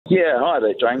Yeah, hi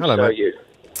there, James. Hello, How are mate. you?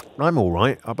 I'm all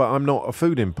right, but I'm not a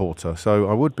food importer, so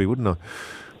I would be, wouldn't I?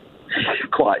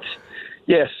 Quite.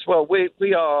 Yes, well,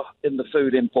 we are in the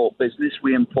food import business.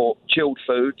 We import chilled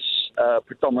foods,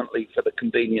 predominantly for the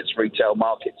convenience retail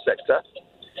market sector.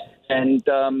 And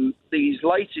these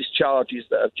latest charges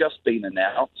that have just been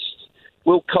announced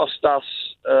will cost us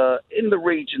in the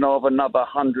region of another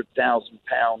 £100,000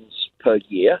 per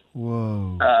year.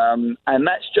 Whoa. And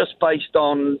that's just based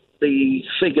on the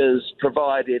figures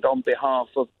provided on behalf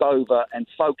of Dover and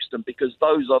Folkestone, because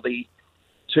those are the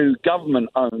two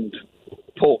government-owned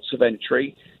ports of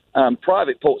entry.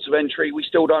 Private ports of entry, we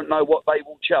still don't know what they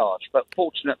will charge. But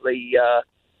fortunately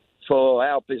for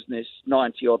our business,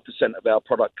 90-odd% of our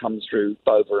product comes through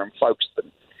Dover and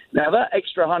Folkestone. Now, that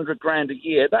extra $100,000 a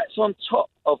year, that's on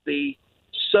top of the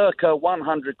circa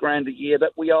 $100,000 a year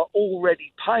that we are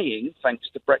already paying, thanks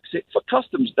to Brexit, for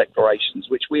customs declarations,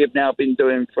 which we have now been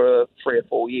doing for 3 or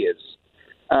 4 years.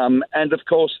 And, of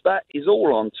course, that is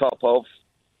all on top of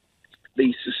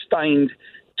the sustained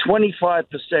 25%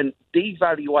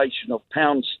 devaluation of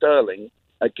pound sterling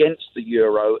against the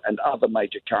euro and other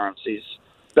major currencies.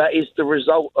 That is the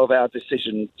result of our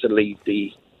decision to leave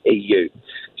the EU.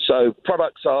 So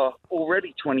products are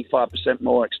already 25%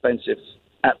 more expensive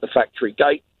at the factory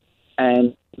gate.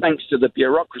 And thanks to the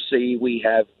bureaucracy, we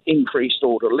have increased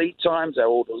order lead times. Our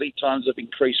order lead times have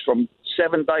increased from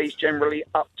 7 days generally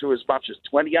up to as much as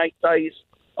 28 days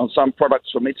on some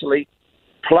products from Italy,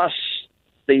 plus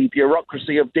the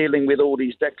bureaucracy of dealing with all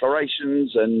these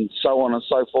declarations and so on and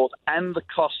so forth, and the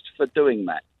cost for doing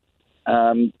that.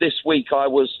 This week I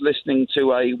was listening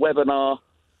to a webinar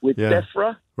with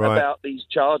DEFRA about these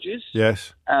charges.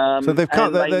 Yes. So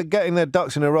they're getting their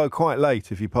ducks in a row quite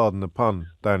late, if you pardon the pun,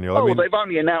 Daniel. I mean, they've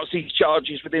only announced these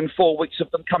charges within 4 weeks of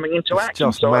them coming into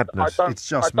action. Just madness. I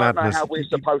don't know how we're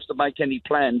supposed to make any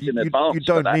plans in advance. You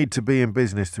don't need to be in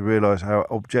business to realise how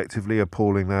objectively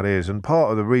appalling that is. And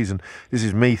part of the reason, this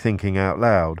is me thinking out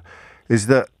loud, is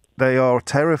that they are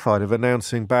terrified of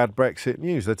announcing bad Brexit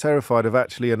news. They're terrified of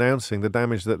actually announcing the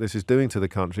damage that this is doing to the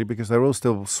country, because they're all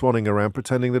still swanning around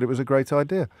pretending that it was a great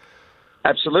idea.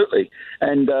 Absolutely.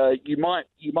 And you might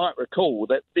recall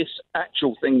that this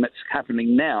actual thing that's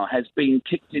happening now has been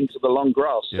kicked into the long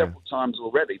grass several times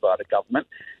already by the government.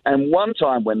 And one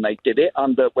time when they did it,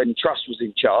 when Truss was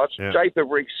in charge,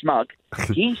 Jacob Rees-Mogg,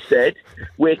 he said,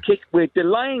 we're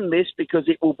delaying this because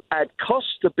it will add cost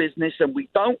to business and we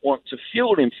don't want to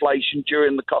fuel inflation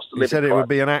during the cost of living crisis. He said it would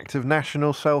be an act of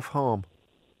national self-harm.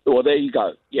 Well, there you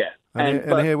go. Yeah.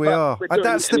 And here we are. And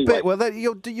that's the anyway. bit. Well,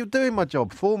 you're doing my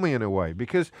job for me in a way,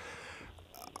 because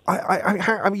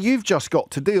I mean, you've just got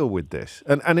to deal with this,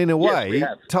 and in a way,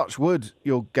 touch wood,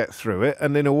 you'll get through it.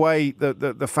 And in a way,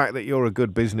 the fact that you're a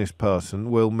good business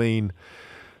person will mean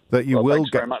that you will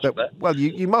get. Well,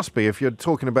 you must be, if you're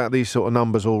talking about these sort of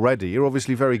numbers already. You're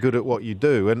obviously very good at what you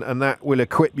do, and that will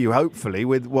equip you, hopefully,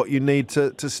 with what you need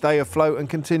to stay afloat and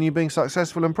continue being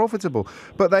successful and profitable.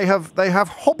 But they have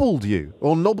hobbled you,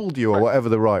 or nobbled you, or whatever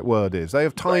the right word is. They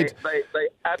have tied. They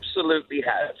absolutely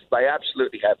have. They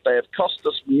absolutely have. They have cost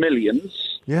us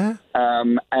millions. Yeah.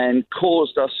 And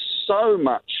caused us so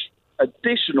much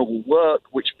additional work,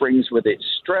 which brings with it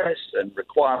stress and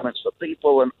requirements for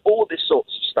people and all this sorts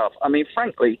of stuff. I mean,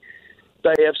 frankly,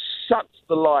 they have sucked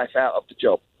the life out of the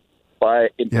job by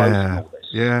imposing all this.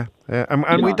 Yeah.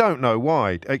 And we don't know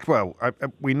why. Well,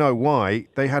 we know why.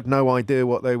 They had no idea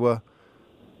what they were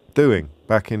doing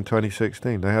back in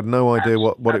 2016. They had no idea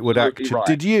what it would actually... Right.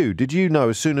 Did you know,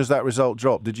 as soon as that result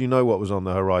dropped, did you know what was on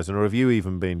the horizon, or have you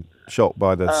even been shocked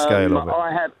by the scale of it?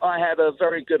 I had a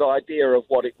very good idea of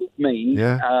what it would mean.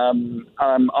 Yeah.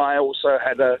 I also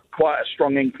had quite a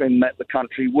strong inkling that the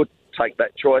country would take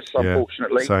that choice,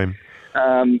 unfortunately. Same.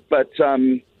 But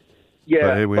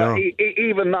here we are.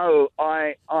 Even though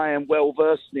I am well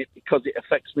versed in it because it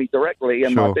affects me directly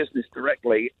and my business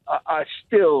directly, I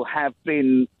still have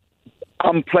been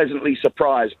unpleasantly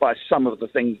surprised by some of the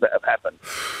things that have happened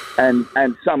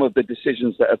and some of the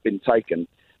decisions that have been taken.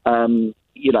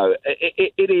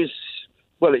 It is,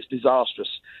 well, it's disastrous.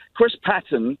 Chris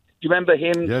Patten, do you remember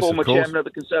him, former chairman of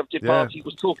the Conservative Party,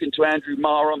 was talking to Andrew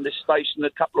Marr on this station a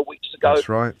couple of weeks ago. That's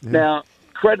right. Yeah. Now,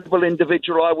 credible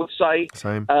individual, I would say.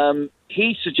 Same.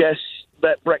 He suggests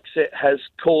that Brexit has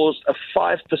caused a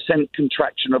 5%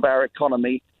 contraction of our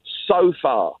economy so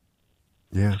far.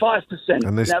 Yeah. 5%.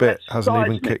 And this bit hasn't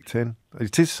even kicked in.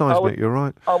 It is seismic, you're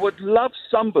right. I would love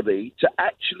somebody to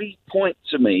actually point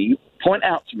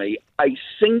out to me a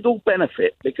single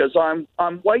benefit, because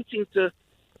I'm waiting to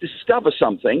discover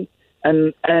something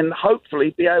and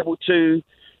hopefully be able to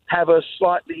have a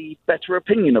slightly better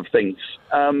opinion of things.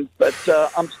 But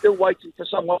I'm still waiting for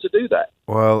someone to do that.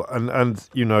 Well, and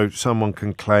you know, someone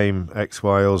can claim X,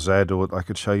 Y, or Z, or I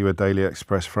could show you a Daily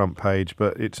Express front page,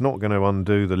 but it's not going to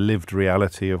undo the lived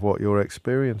reality of what you're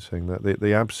experiencing. That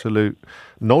the absolute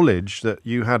knowledge that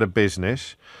you had a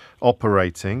business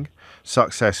operating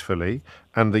successfully,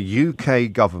 and the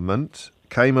UK government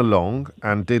came along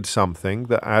and did something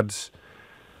that adds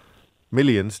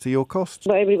millions to your costs.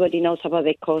 Well, everybody knows about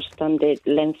the cost and the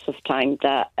length of time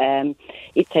that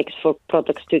it takes for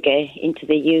products to get into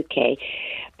the UK.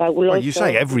 But well, you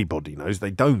say everybody knows, they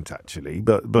don't actually.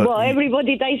 But well,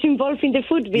 everybody that is involved in the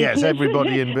food business. Yes,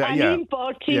 everybody and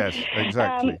importing. Yes,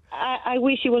 exactly. I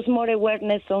wish it was more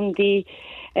awareness on the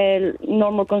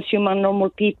normal consumer, normal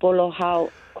people, or how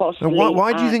costly.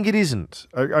 Why do you think it isn't?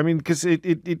 I mean, because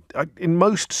in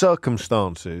most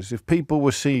circumstances, if people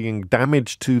were seeing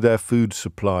damage to their food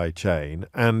supply chain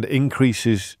and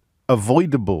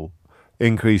avoidable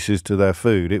increases to their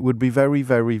food, it would be very,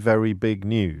 very, very big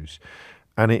news.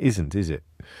 And it isn't, is it?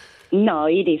 No,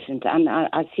 it isn't. And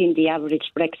I think the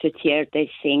average Brexiteer, they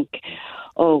think,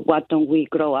 oh, why don't we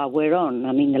grow our own?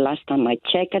 I mean, the last time I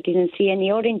checked, I didn't see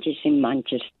any oranges in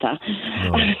Manchester.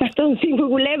 No. I don't think we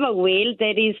will ever will.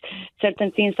 There is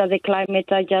certain things that the climate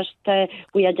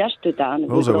we adjust to that.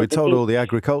 Also, we told all the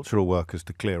agricultural workers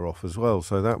to clear off as well,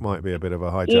 so that might be a bit of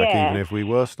a hijack, even if we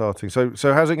were starting. So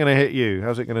how's it going to hit you?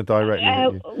 How's it going to directly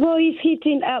hit you? Well,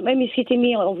 it's hitting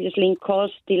me, obviously, in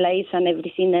cost, delays and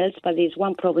everything else, but there's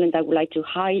one problem that I would like to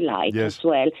highlight as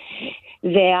well.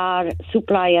 There are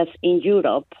suppliers in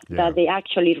Europe that they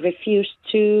actually refuse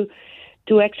to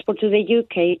export to the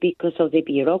UK because of the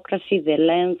bureaucracy, the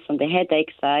length, and the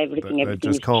headaches. Everything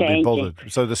just can't be bothered.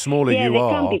 So the smaller you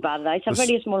are, they can't be bothered. It's a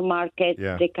very small market.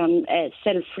 Yeah. They can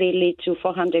sell freely to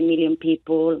 400 million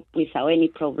people without any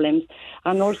problems.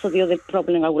 And also the other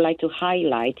problem I would like to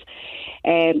highlight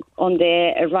on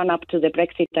the run-up to the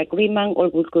Brexit agreement,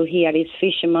 all we could hear is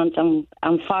fishermen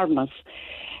and farmers.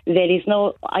 There is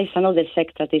it's another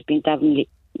sector that has been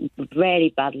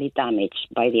very badly damaged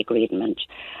by the agreement.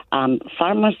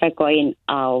 Farmers are going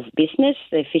out of business.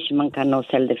 The fishermen cannot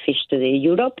sell the fish to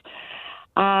Europe.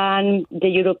 And the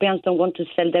Europeans don't want to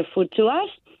sell their food to us.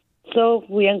 So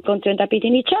we are going to end up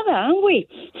eating each other, aren't we?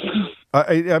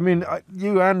 I mean,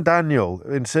 you and Daniel,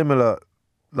 in similar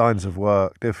lines of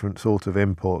work, different sort of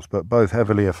imports, but both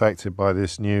heavily affected by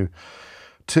this new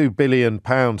 £2 billion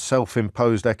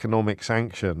self-imposed economic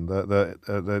sanction that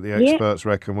the experts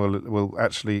reckon will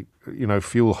actually,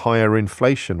 fuel higher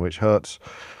inflation, which hurts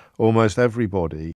almost everybody.